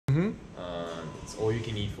It's all you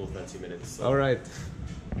can eat for 30 minutes. So. All right.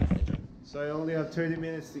 So I only have 30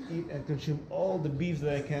 minutes to eat and consume all the beef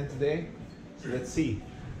that I can today. So let's see.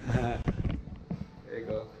 There you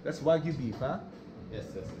go. That's Wagyu beef, huh? Yes.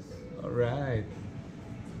 All right.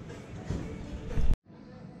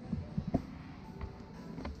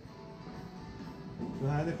 So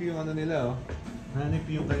hanip yung ano nila, oh. Hanip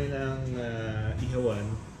yung kanilang ihawan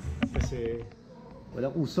kasi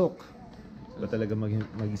walang usok. Ba talaga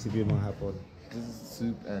mag-isip yung mga Hapon. This is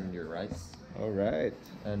soup and your rice. All right.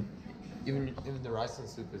 And even the rice and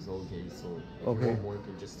soup is okay. So if you want more, you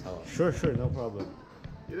can just tell us. Sure, no problem.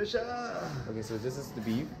 Okay, so this is the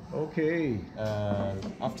beef. Okay.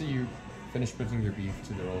 After you finish putting your beef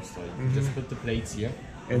to the roaster, you just put the plates here.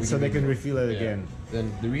 And so they can refill it again.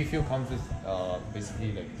 Then the refill comes with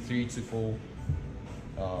basically like 3 to 4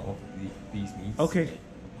 of these meats. Okay.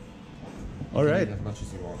 All right. As much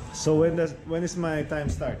as you want. So when is my time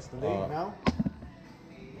starts? Today? Now?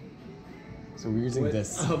 So we're using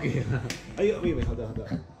this. Okay. Wait, hold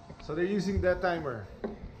on. So they're using that timer.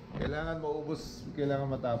 Kailangan maubos,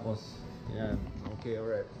 kailangan matapos. Yan. Okay,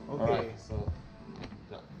 alright. Okay. Alright, so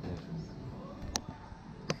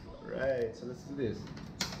Right, so let's do this.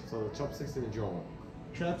 So chopsticks in the drawer.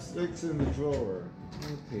 Chopsticks in the drawer.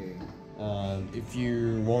 Okay. If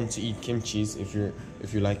you want to eat kimchi, if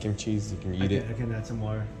you like kimchi, you can eat it. I can add some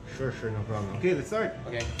more. Sure, no problem. Okay, let's start.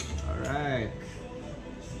 Okay. Alright.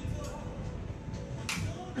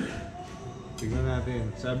 Tignan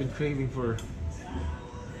natin. So I've been craving for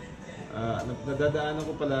nadadaanan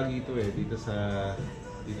ko palagi ito dito sa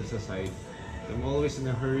site. I'm always in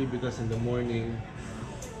a hurry because in the morning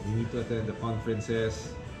we need to attend the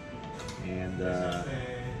conferences and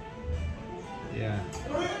yeah.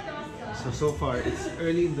 So far it's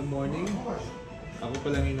early in the morning. Ako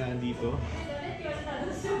pa lang inaandito.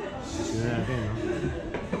 Tignan natin, no?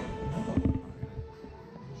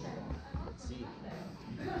 Let's see.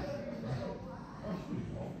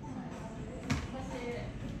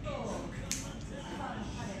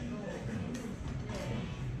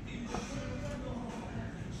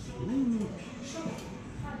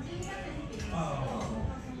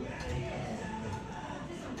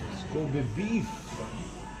 Kobe beef.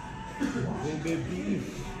 Kobe beef.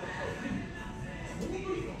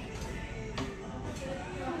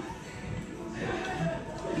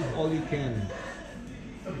 Eat all you can.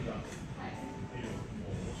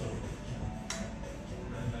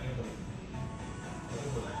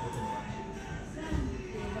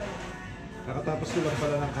 Kakatapos ko lang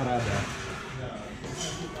pala ng karada.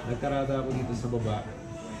 Nagkarada ako dito sa baba.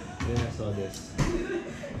 Then I saw this.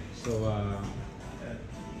 So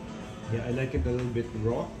yeah, I like it a little bit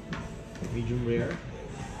raw, medium rare.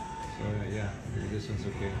 So yeah, this one's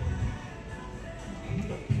okay.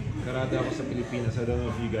 Karada ako sa Pilipinas. I don't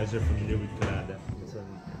know if you guys are familiar with karada.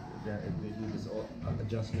 They do this all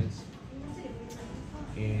adjustments.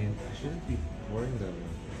 And I shouldn't be pouring them.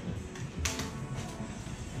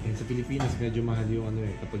 And sa Pilipinas, medyo mahal yung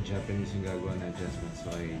kapag Japanese yung gagawa na adjustment.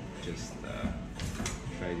 So I just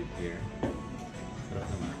tried it here.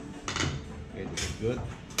 Sarap naman. Okay, this is good.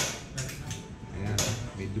 Ayan,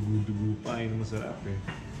 may dugu-dugu pa yung masarap Okay.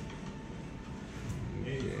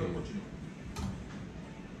 Make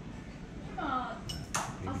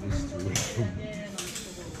this too.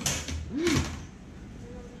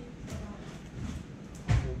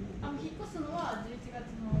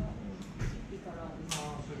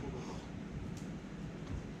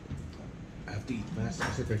 I have to eat fast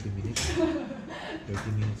kasi 30 minutes.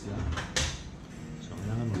 30 minutes lang. So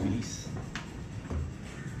kailangan mabilis.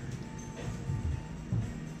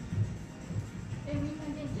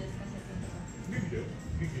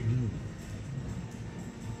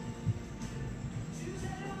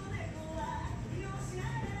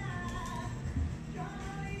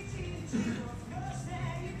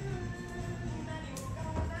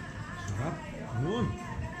 Sarap. Yun.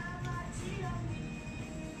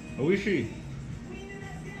 Oishi.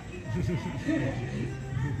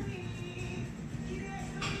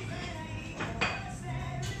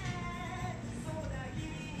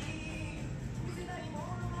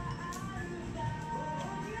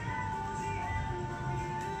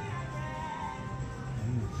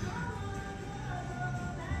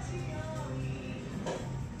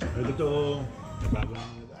 Ito nabago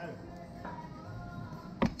ng nag-aal.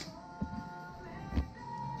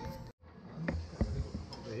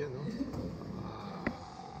 Ayan, no?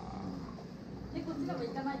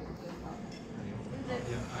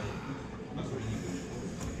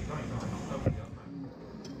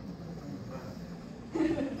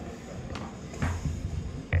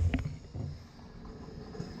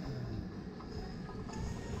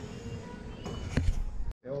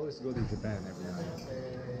 always go to Japan every now and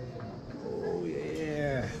then. Oh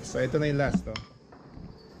yeah. So ito na yung last, oh.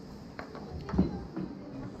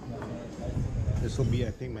 This will be,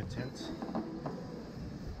 I think, my 10th.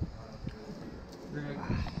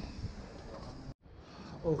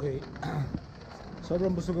 Okay.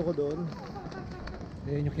 Sobrang busog ako doon.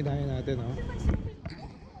 Ayan yung kinain natin, oh.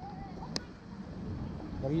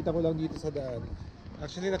 Nakita ko lang dito sa daan.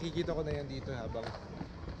 Actually, nakikita ko na yan dito habang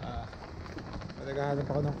naghahanap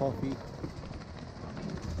ako ng coffee.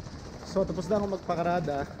 So, tapos na ako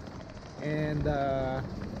magpakarada. And I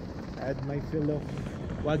had my fill of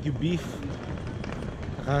Wagyu beef.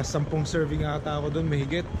 Naka 10 serving ata ako doon,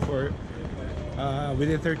 mahigit, for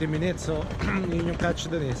within 30 minutes. So, yun yung catch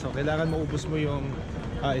doon eh. So, kailangan maubos mo yung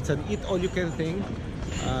it's an eat all you can thing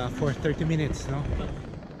for 30 minutes, no?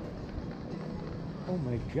 Oh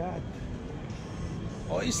my god.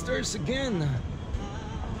 Oysters again.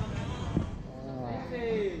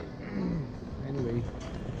 Anyway,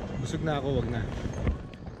 busog na ako, wag na.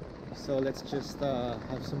 So let's just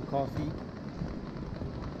have some coffee.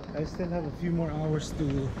 I still have a few more hours to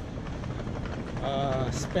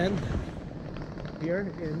spend here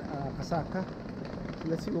in Kasaka. So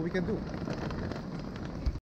let's see what we can do.